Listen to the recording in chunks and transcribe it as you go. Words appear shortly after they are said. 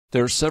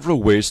There are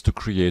several ways to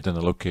create an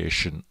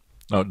allocation.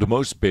 Now, the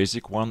most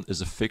basic one is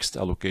a fixed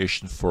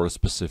allocation for a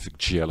specific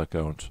GL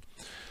account.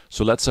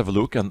 So let's have a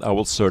look, and I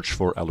will search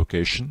for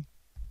allocation,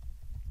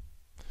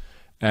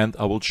 and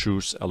I will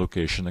choose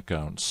allocation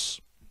accounts.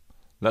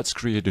 Let's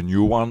create a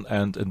new one,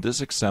 and in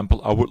this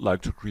example I would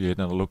like to create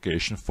an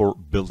allocation for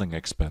building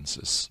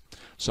expenses.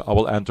 So I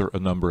will enter a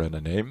number and a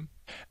name,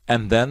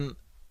 and then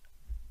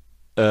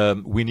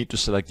we need to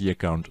select the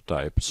account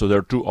type. So there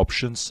are two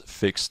options,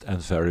 fixed and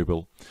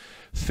variable.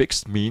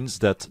 Fixed means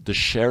that the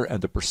share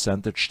and the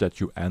percentage that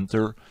you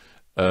enter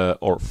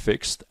are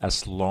fixed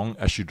as long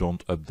as you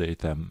don't update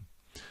them.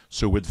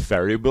 So with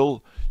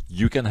variable,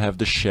 you can have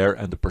the share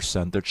and the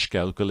percentage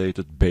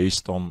calculated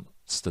based on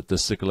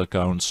statistical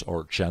accounts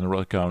or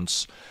general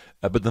accounts.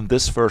 But in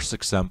this first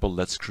example,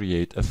 let's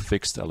create a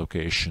fixed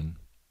allocation.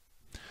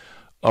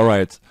 All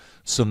right,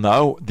 so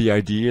now the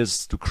idea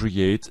is to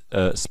create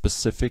a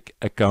specific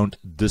account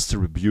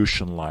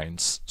distribution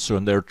lines. So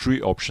and there are three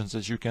options,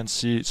 as you can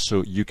see.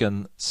 So you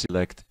can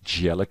select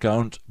GL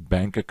account,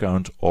 bank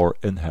account, or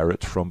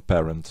inherit from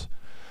parent.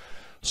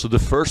 So the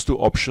first two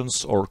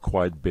options are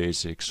quite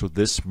basic. So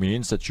this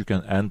means that you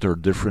can enter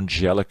different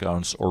GL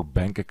accounts or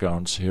bank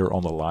accounts here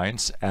on the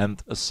lines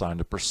and assign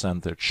a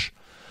percentage.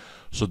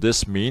 So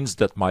this means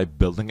that my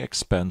building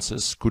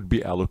expenses could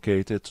be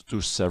allocated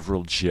to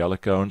several GL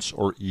accounts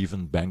or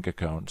even bank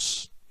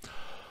accounts.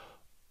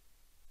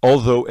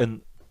 Although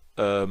in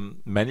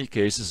many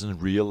cases in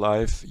real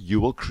life, you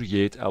will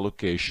create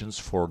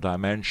allocations for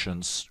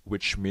dimensions,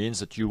 which means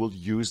that you will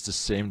use the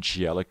same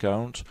GL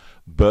account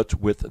but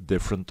with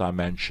different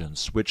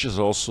dimensions, which is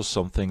also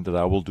something that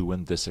I will do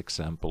in this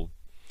example.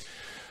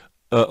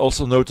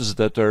 Also notice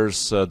that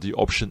there's the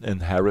option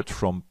inherit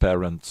from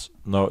parent.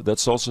 Now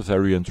that's also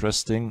very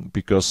interesting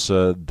because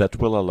that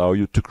will allow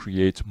you to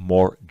create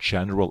more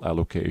general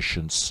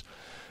allocations.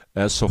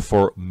 So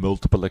for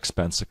multiple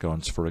expense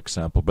accounts, for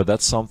example, but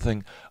that's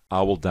something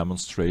I will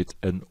demonstrate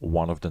in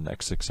one of the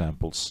next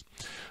examples.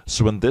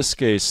 So in this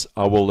case,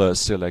 I will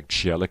select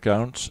GL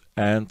account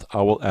and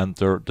I will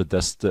enter the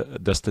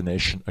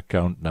destination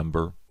account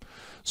number.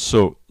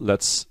 So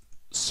let's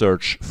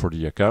search for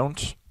the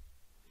account.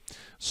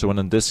 So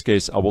in this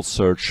case, I will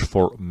search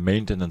for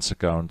maintenance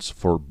accounts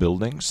for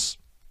buildings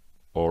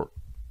or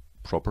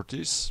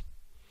properties.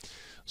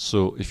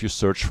 So if you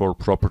search for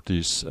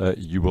properties,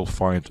 you will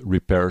find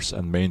repairs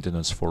and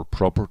maintenance for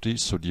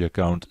properties. So the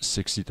account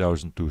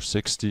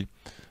 60,260.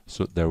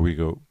 So there we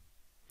go.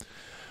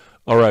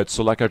 All right,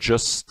 so like I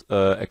just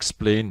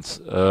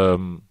explained,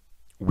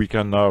 we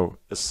can now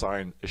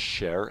assign a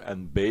share,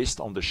 and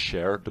based on the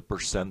share, the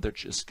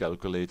percentage is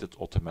calculated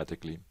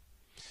automatically.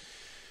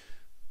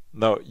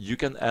 Now you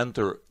can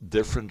enter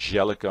different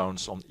GL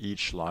accounts on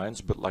each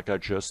lines, but like I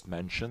just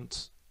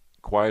mentioned,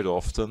 quite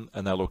often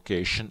an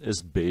allocation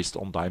is based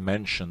on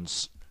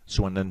dimensions.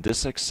 So in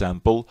this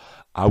example,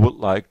 I would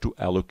like to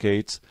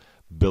allocate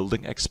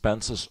building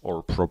expenses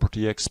or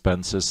property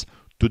expenses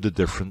to the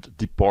different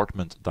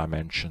department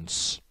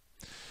dimensions.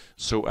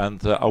 So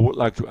I would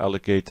like to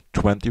allocate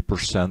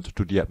 20%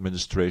 to the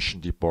administration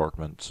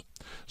department.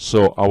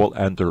 So I will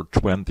enter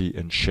 20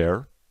 in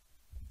share.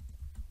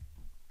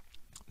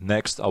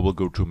 Next, I will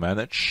go to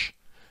manage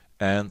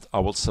and I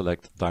will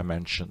select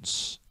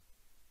dimensions.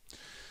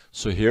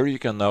 So here you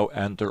can now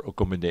enter a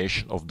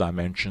combination of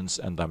dimensions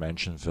and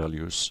dimension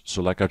values.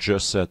 So like I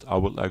just said, I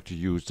would like to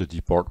use the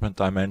department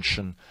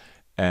dimension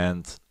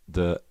and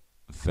the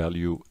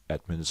value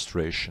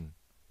administration.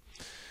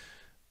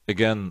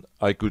 Again,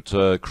 I could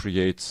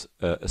create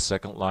a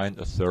second line,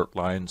 a third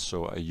line,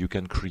 so you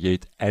can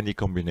create any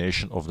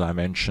combination of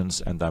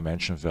dimensions and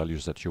dimension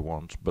values that you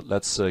want. But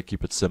let's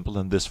keep it simple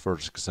in this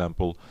first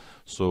example.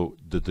 So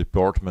the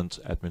department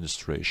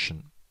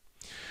administration.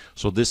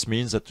 So this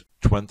means that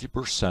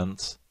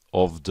 20%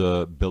 of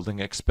the building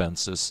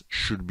expenses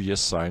should be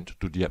assigned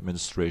to the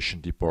administration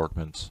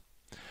department.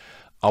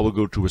 I will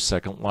go to a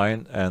second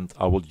line and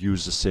I will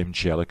use the same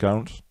GL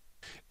account.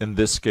 In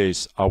this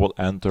case, I will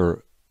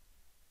enter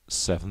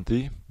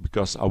 70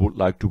 because I would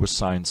like to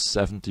assign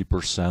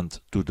 70%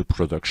 to the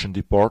production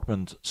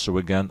department. So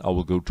again, I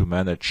will go to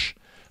manage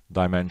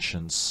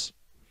dimensions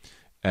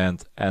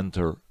and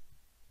enter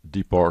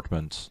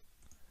department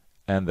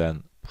and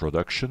then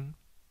production.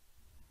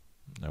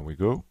 There we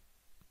go.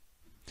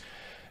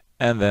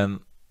 And then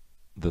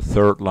the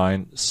third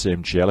line,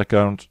 same GL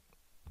account.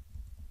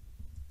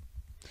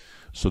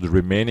 So the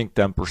remaining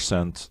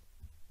 10%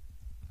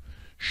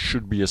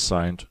 should be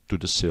assigned to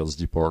the sales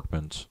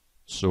department.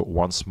 So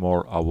once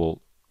more, I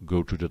will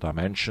go to the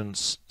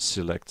dimensions,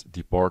 select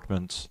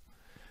department,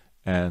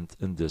 and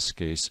in this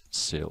case,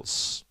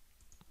 sales.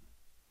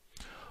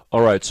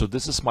 All right, so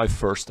this is my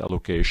first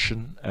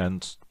allocation.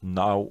 And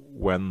now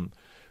when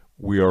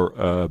we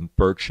are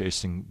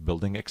purchasing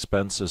building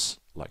expenses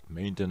like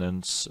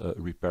maintenance,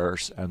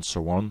 repairs, and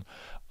so on,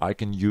 I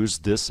can use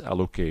this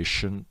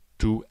allocation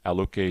to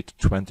allocate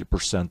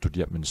 20% to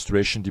the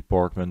administration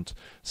department,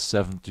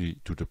 70%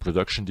 to the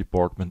production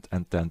department,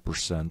 and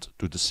 10%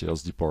 to the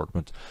sales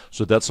department.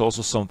 So that's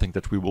also something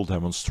that we will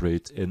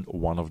demonstrate in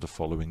one of the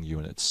following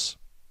units.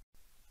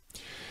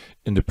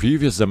 In the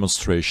previous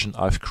demonstration,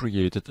 I've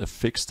created a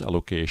fixed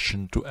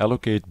allocation to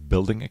allocate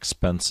building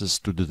expenses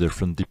to the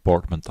different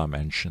department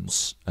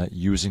dimensions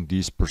using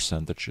these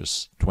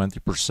percentages: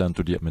 20%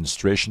 to the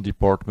administration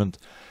department,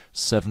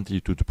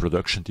 70% to the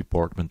production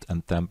department,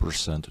 and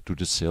 10% to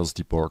the sales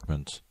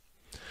department.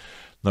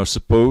 Now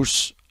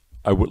suppose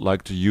I would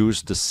like to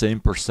use the same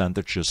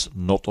percentages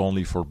not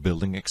only for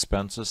building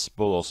expenses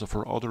but also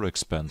for other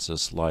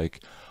expenses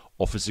like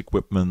office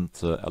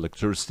equipment,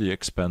 electricity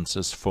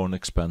expenses, phone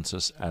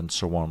expenses, and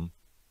so on.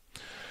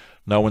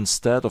 Now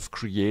instead of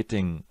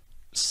creating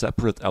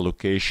separate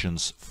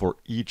allocations for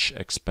each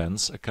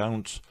expense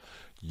account,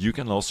 you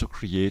can also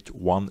create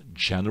one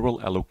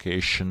general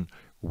allocation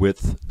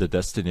with the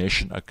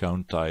destination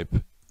account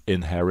type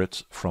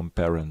inherit from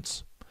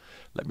parent.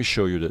 Let me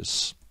show you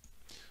this.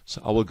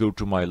 So I will go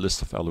to my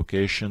list of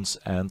allocations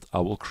and I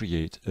will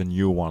create a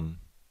new one.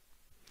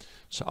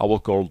 So I will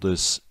call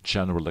this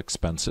general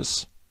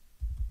expenses.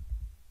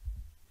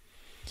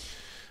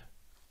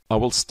 I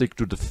will stick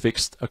to the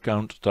fixed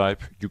account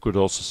type. You could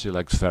also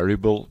select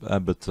variable,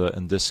 but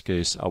in this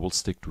case I will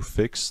stick to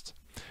fixed.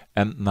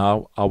 And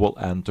now I will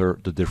enter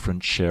the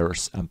different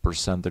shares and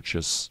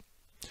percentages.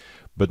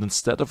 But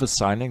instead of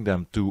assigning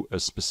them to a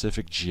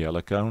specific GL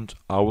account,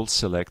 I will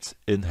select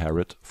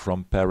inherit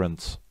from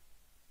parent.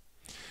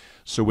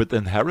 So with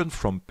inherit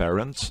from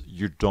parent,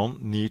 you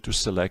don't need to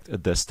select a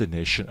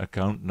destination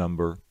account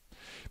number,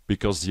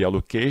 because the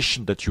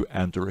allocation that you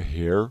enter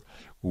here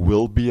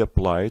will be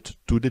applied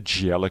to the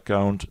GL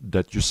account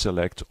that you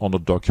select on a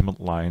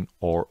document line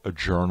or a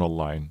journal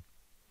line.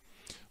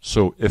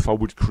 So if I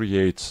would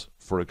create,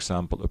 for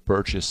example, a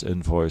purchase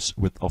invoice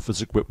with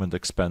office equipment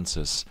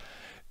expenses,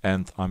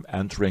 and I'm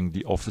entering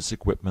the office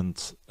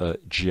equipment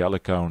GL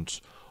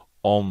account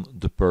on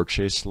the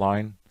purchase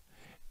line,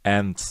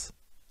 and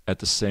at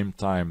the same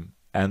time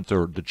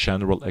enter the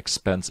general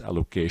expense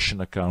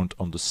allocation account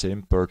on the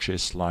same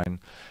purchase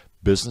line,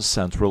 Business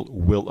Central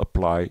will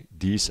apply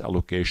these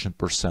allocation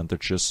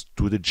percentages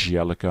to the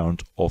GL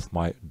account of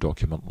my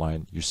document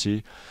line, you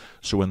see?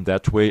 So in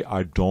that way,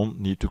 I don't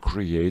need to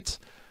create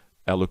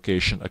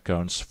allocation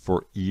accounts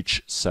for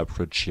each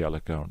separate GL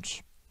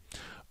account.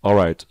 All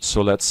right,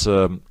 so let's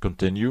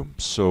continue.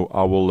 So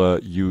I will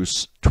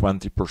use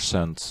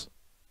 20%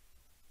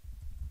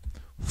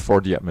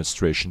 for the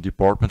administration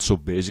department. So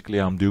basically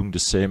I'm doing the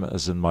same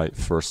as in my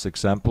first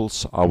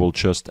examples. I will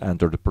just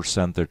enter the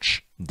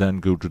percentage, then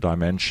go to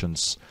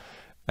dimensions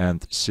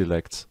and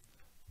select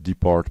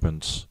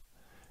department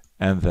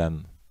and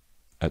then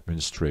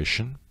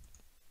administration.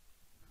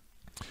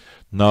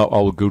 Now I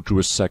will go to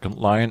a second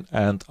line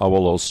and I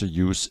will also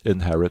use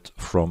inherit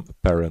from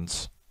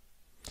parent.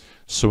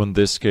 So in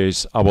this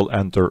case I will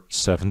enter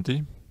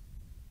 70.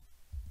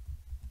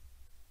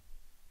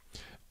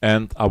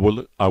 And I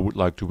would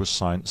like to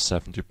assign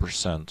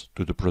 70%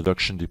 to the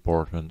production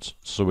department.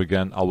 So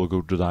again, I will go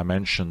to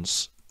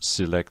dimensions,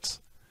 select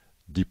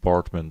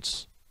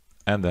department,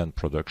 and then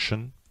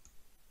production.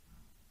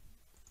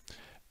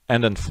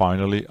 And then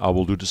finally, I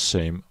will do the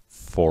same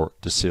for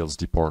the sales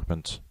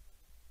department.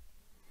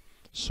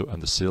 So,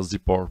 and the sales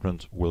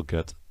department will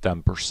get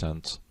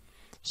 10%.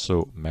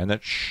 So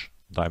manage,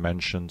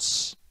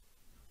 dimensions,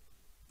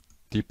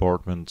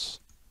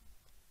 department,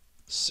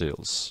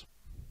 sales.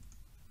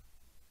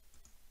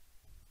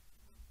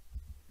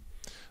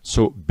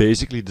 So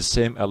basically the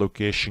same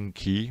allocation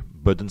key,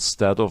 but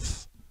instead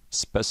of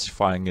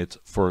specifying it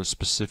for a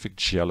specific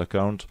GL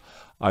account,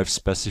 I've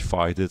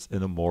specified it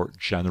in a more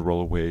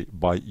general way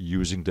by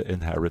using the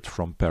inherit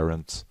from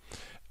parent.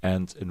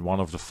 And in one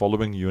of the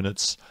following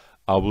units,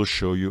 I will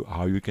show you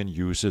how you can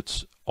use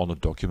it on a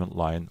document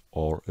line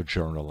or a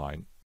journal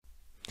line.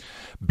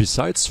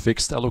 Besides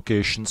fixed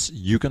allocations,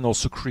 you can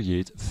also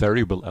create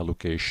variable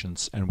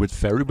allocations, and with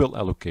variable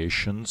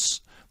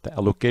allocations, the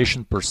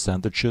allocation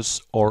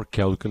percentages are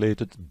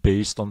calculated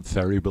based on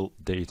variable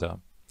data.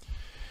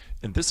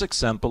 In this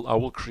example, I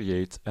will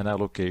create an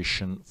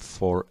allocation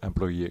for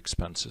employee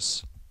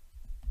expenses.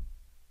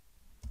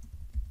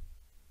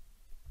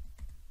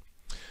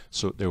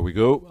 So there we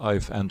go.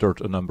 I've entered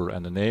a number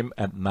and a name,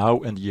 and now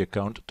in the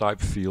account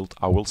type field,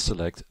 I will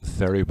select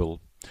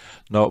variable.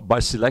 Now, by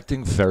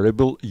selecting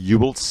variable, you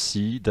will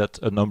see that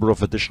a number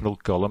of additional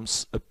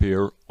columns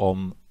appear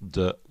on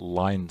the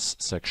lines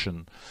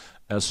section.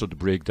 So the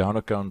breakdown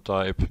account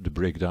type, the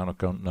breakdown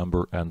account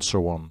number, and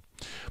so on.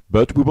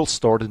 But we will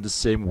start in the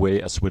same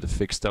way as with a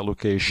fixed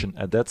allocation,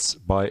 and that's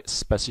by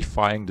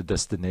specifying the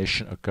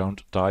destination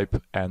account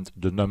type and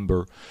the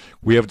number.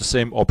 We have the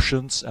same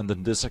options, and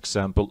in this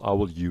example I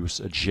will use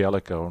a GL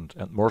account,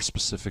 and more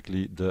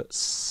specifically the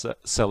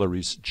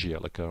salaries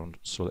GL account.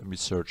 So let me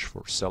search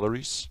for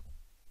salaries.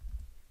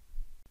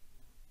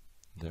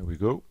 There we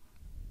go.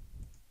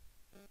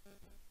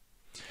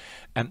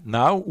 And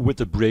now with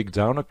the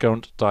breakdown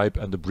account type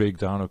and the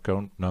breakdown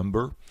account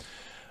number,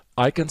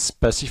 I can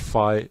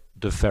specify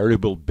the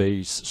variable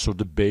base, so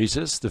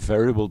the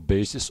variable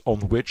basis on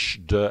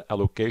which the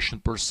allocation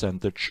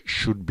percentage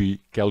should be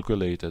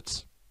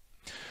calculated.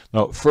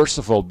 Now, first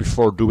of all,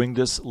 before doing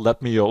this,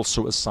 let me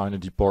also assign a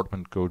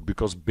department code,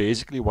 because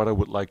basically what I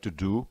would like to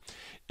do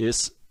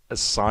is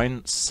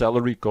assign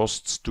salary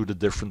costs to the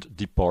different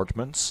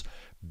departments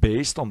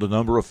based on the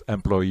number of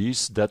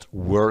employees that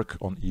work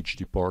on each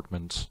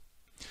department.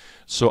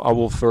 So I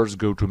will first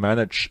go to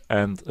Manage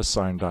and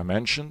assign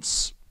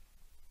dimensions.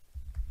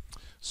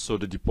 So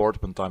the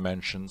department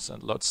dimensions,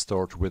 and let's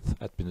start with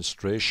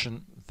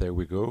administration. There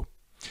we go.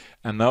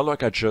 And now,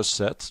 like I just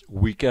said,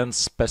 we can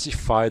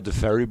specify the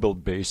variable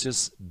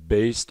basis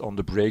based on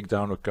the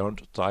breakdown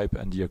account type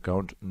and the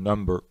account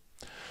number.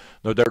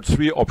 Now there are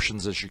three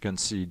options, as you can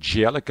see: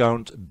 GL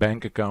account,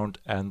 bank account,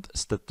 and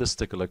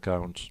statistical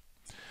account.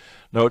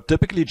 Now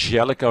typically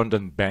GL account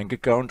and bank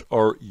account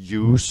are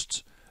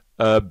used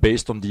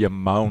based on the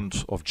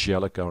amount of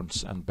GL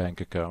accounts and bank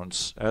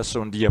accounts.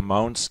 So the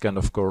amounts can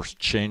of course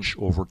change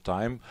over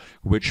time,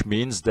 which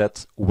means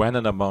that when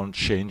an amount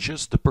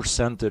changes, the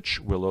percentage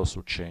will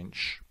also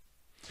change.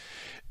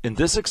 In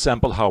this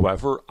example,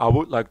 however, I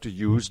would like to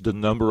use the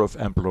number of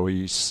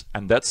employees,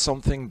 and that's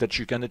something that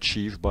you can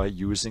achieve by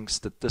using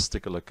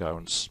statistical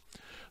accounts.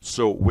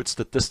 So with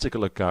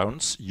statistical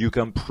accounts, you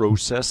can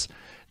process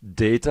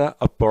data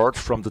apart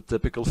from the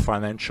typical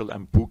financial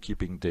and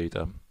bookkeeping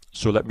data.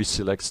 So let me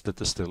select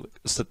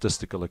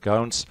statistical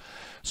accounts.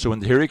 So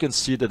in here you can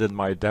see that in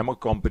my demo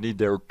company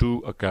there are two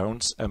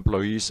accounts,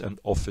 employees and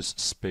office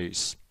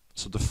space.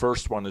 So the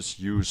first one is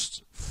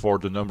used for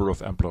the number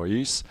of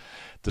employees.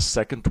 The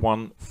second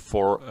one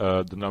for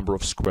the number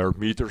of square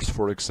meters,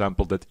 for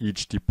example, that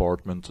each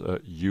department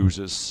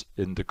uses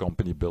in the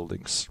company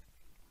buildings.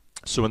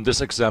 So in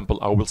this example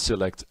I will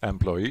select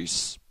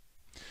employees.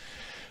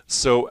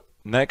 So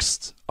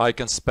next, I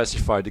can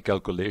specify the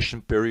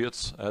calculation period.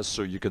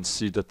 So you can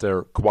see that there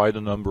are quite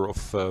a number of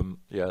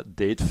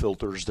date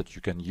filters that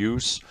you can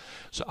use.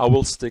 So I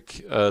will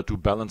stick to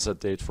balance that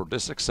date for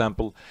this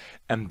example.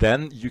 And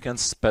then you can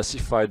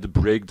specify the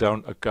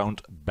breakdown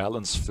account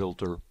balance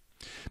filter.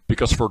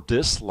 Because for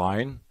this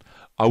line,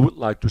 I would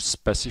like to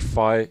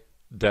specify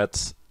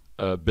that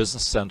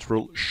Business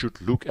Central should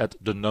look at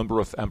the number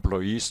of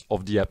employees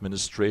of the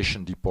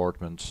administration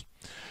department.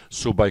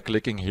 So by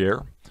clicking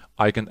here,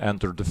 I can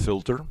enter the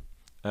filter,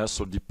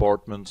 so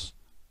department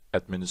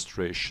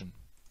administration.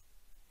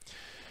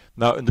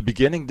 Now in the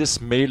beginning this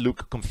may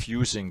look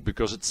confusing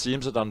because it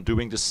seems that I'm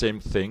doing the same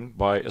thing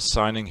by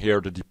assigning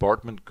here the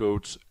department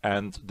code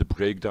and the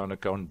breakdown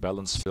account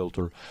balance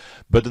filter.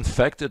 But in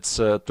fact it's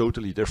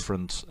totally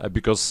different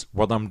because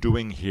what I'm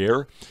doing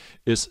here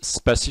is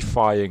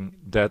specifying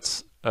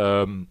that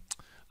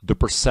the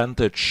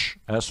percentage,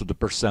 so the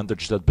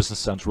percentage that Business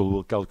Central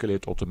will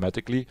calculate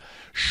automatically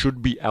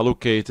should be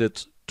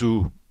allocated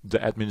to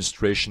the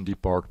administration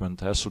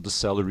department, so the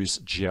salaries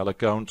GL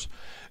account.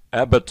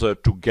 But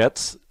to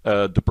get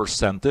the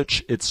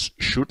percentage, it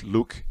should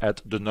look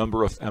at the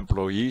number of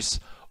employees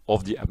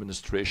of the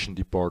administration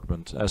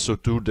department. So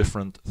two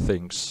different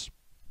things.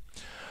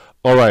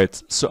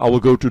 Alright, so I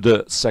will go to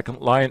the second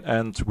line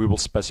and we will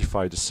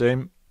specify the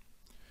same.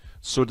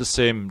 So the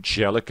same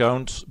GL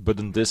account, but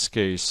in this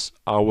case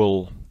I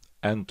will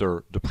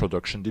enter the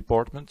production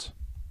department.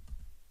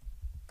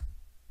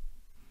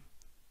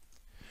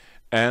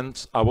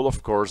 And I will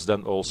of course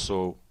then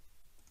also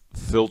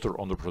filter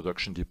on the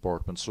production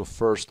department. So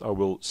first I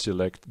will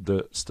select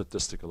the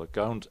statistical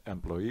account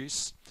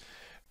employees,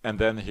 and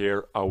then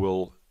here I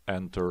will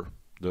enter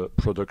the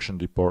production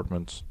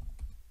department.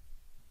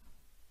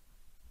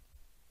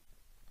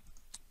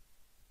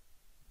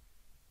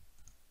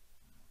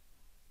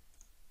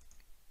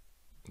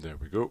 There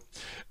we go.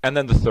 And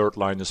then the third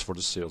line is for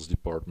the sales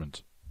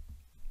department.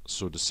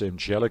 So the same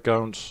GL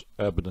account,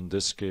 but in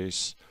this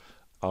case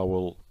I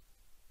will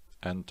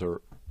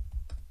enter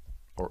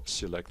or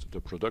select the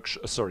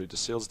the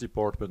sales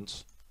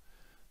department.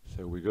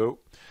 There we go.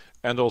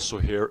 And also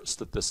here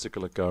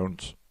statistical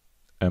account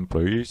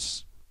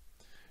employees,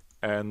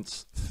 and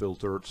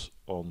filtered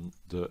on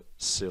the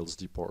sales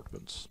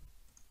department.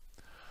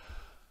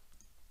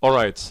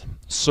 Alright,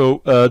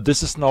 so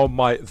this is now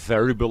my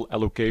variable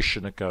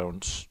allocation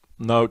account.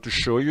 Now to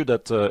show you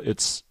that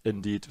it's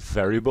indeed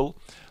variable,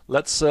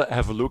 let's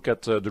have a look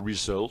at the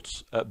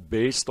results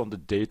based on the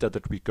data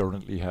that we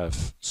currently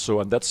have. So,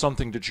 and that's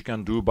something that you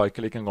can do by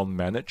clicking on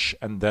Manage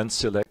and then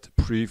select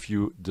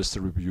Preview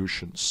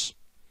Distributions.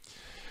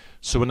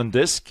 So in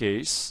this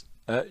case,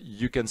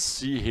 you can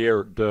see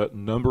here the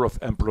number of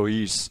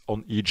employees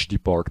on each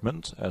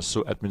department,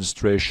 so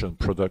administration,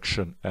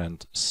 production,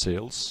 and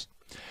sales.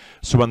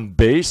 So when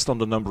based on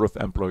the number of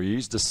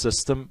employees, the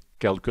system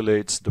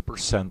calculates the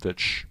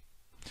percentage.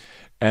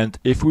 And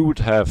if we would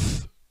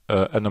have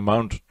an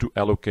amount to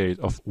allocate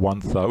of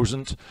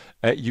 1000,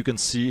 you can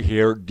see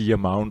here the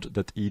amount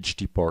that each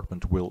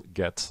department will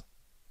get.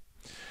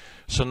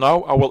 So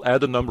now I will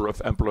add a number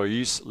of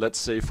employees, let's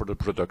say for the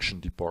production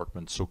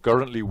department. So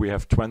currently we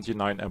have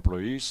 29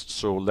 employees,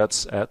 so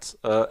let's add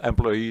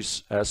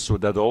employees so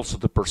that also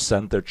the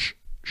percentage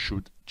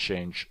should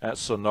change.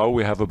 So now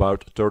we have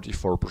about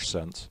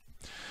 34%.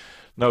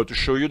 Now to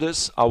show you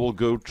this, I will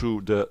go to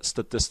the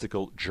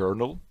statistical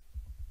journal.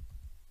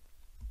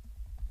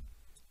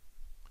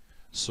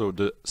 So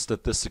the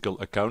statistical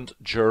account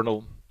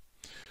journal.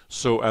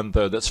 So, and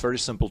that's very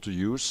simple to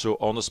use. So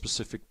on a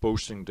specific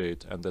posting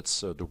date, and that's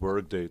the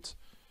work date,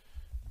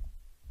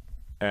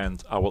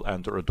 and I will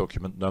enter a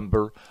document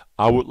number,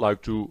 I would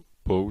like to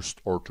post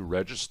or to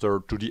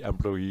register to the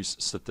employee's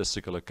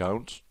statistical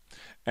account.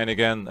 And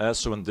again,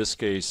 so in this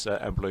case,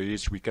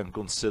 employees, we can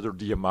consider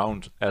the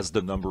amount as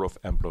the number of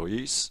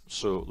employees.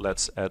 So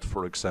let's add,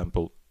 for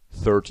example,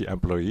 30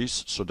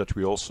 employees, so that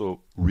we also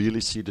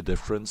really see the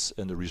difference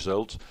in the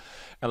result.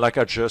 And like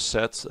I just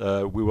said,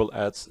 we will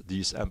add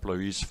these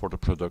employees for the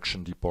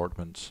production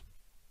department.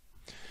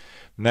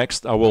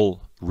 Next, I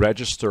will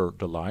register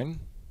the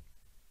line.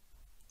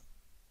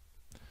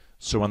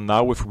 So, and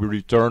now if we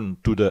return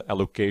to the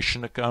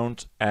allocation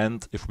account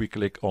and if we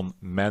click on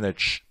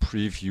Manage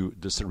Preview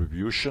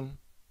Distribution,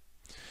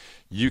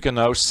 you can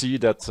now see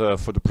that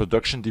for the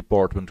production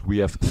department we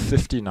have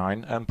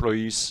 59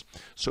 employees.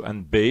 So,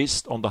 and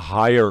based on the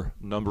higher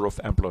number of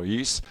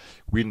employees,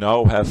 we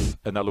now have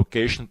an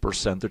allocation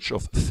percentage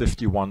of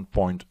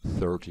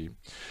 51.30.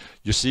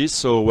 You see,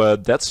 so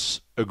that's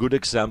a good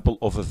example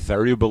of a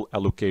variable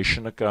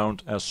allocation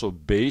account. So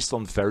based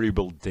on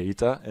variable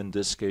data, in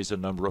this case the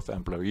number of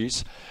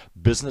employees,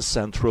 Business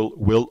Central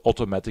will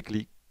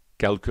automatically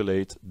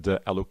calculate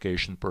the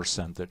allocation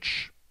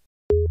percentage.